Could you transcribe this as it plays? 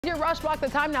Your Rush Block, the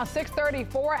time now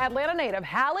 6:34. Atlanta native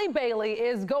Halle Bailey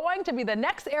is going to be the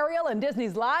next Ariel in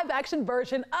Disney's live-action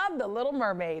version of The Little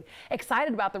Mermaid.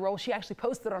 Excited about the role, she actually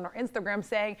posted on her Instagram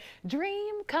saying,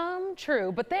 "Dream come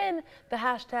true." But then the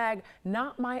hashtag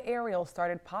 #NotMyAriel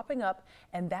started popping up,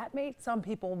 and that made some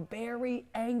people very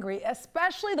angry,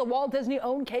 especially the Walt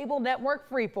Disney-owned cable network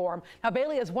Freeform. Now,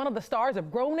 Bailey is one of the stars of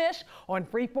Grownish on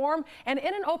Freeform, and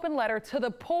in an open letter to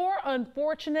the poor,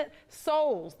 unfortunate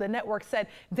souls, the network said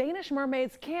Danish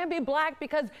mermaids can be black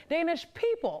because Danish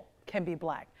people can be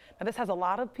black. Now, this has a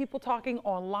lot of people talking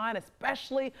online,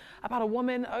 especially about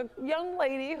a young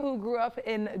lady who grew up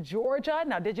in Georgia.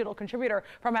 Now, digital contributor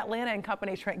from Atlanta and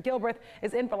Company, Trent Gilbreth,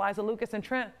 is in for Liza Lucas. And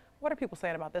Trent, what are people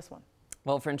saying about this one?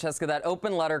 Well, Francesca, that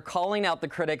open letter calling out the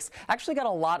critics actually got a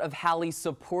lot of Halle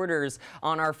supporters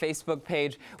on our Facebook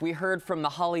page. We heard from the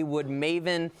Hollywood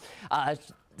maven,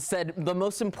 said the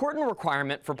most important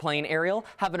requirement for playing Ariel,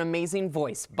 have an amazing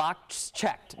voice. Box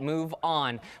checked, move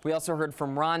on. We also heard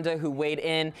from Rhonda, who weighed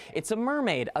in. It's a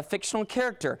mermaid, a fictional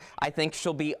character. I think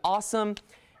she'll be awesome.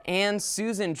 And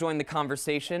Susan joined the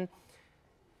conversation.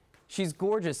 She's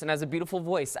gorgeous and has a beautiful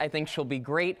voice. I think she'll be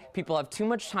great. People have too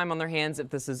much time on their hands if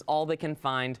this is all they can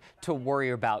find to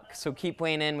worry about. So keep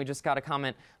weighing in. We just got a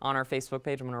comment on our Facebook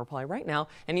page. I'm going to reply right now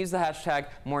and use the hashtag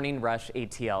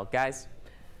MorningRushATL. Guys?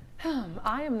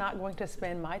 I am not going to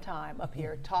spend my time up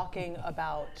here talking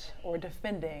about or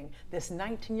defending this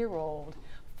 19-year-old,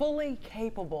 fully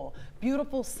capable,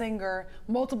 beautiful singer,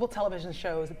 multiple television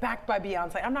shows, backed by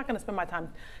Beyonce. I'm not going to spend my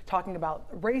time talking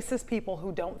about racist people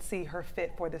who don't see her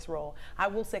fit for this role. I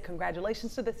will say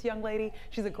congratulations to this young lady.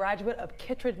 She's a graduate of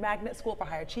Kittredge Magnet School for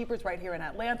High Achievers right here in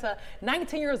Atlanta.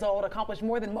 19 years old, accomplished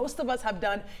more than most of us have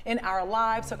done in our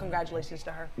lives, so congratulations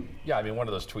to her. Yeah, I mean, one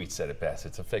of those tweets said it best.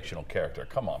 It's a fictional character.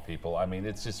 Come on, people. I mean,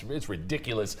 it's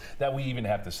ridiculous that we even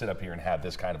have to sit up here and have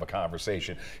this kind of a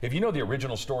conversation. If you know the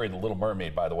original story of The Little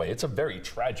Mermaid, by the way, it's a very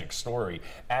tragic story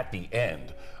at the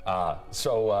end.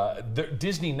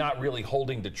 Disney not really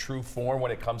holding the true form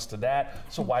when it comes to that.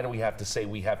 So why do we have to say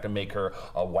we have to make her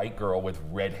a white girl with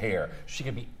red hair? She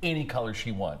can be any color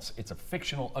she wants. It's a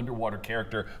fictional underwater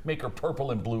character. Make her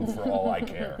purple and blue for all I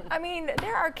care. I mean,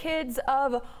 there are kids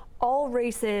of all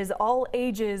races, all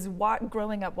ages,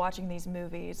 growing up watching these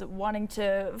movies, wanting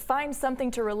to find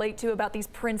something to relate to about these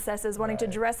princesses, wanting to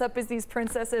dress up as these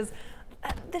princesses.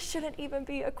 This shouldn't even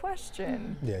be a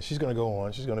question. Yeah, she's going to go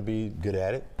on. She's going to be good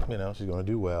at it. You know, she's going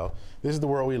to do well. This is the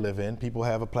world we live in. People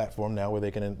have a platform now where they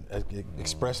can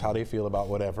express how they feel about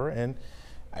whatever. And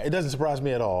it doesn't surprise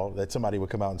me at all that somebody would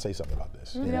come out and say something about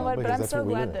this. You know what? But I'm so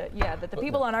glad that the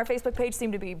people on our Facebook page seem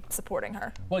to be supporting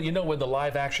her. Well, you know, when the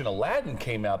live-action Aladdin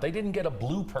came out, they didn't get a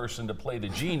blue person to play the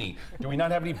genie. Do we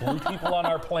not have any blue people on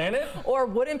our planet? Or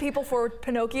wooden people for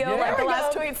Pinocchio, like the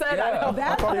last tweet said? Yeah. I don't know.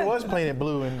 I thought he was playing it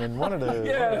blue in one of the...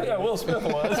 Yeah, Will Smith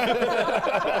was.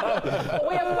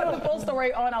 We have put the full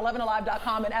story on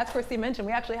 11alive.com, and as Christy mentioned,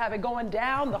 we actually have it going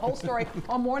down, the whole story,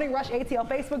 on Morning Rush ATL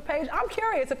Facebook page. I'm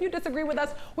curious, if you disagree with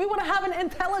us, we want to have an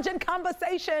intelligent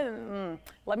conversation.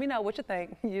 Let me know what you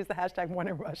think. Use the hashtag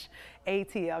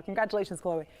MorningRushATL. Congratulations,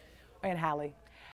 Chloe and Halle.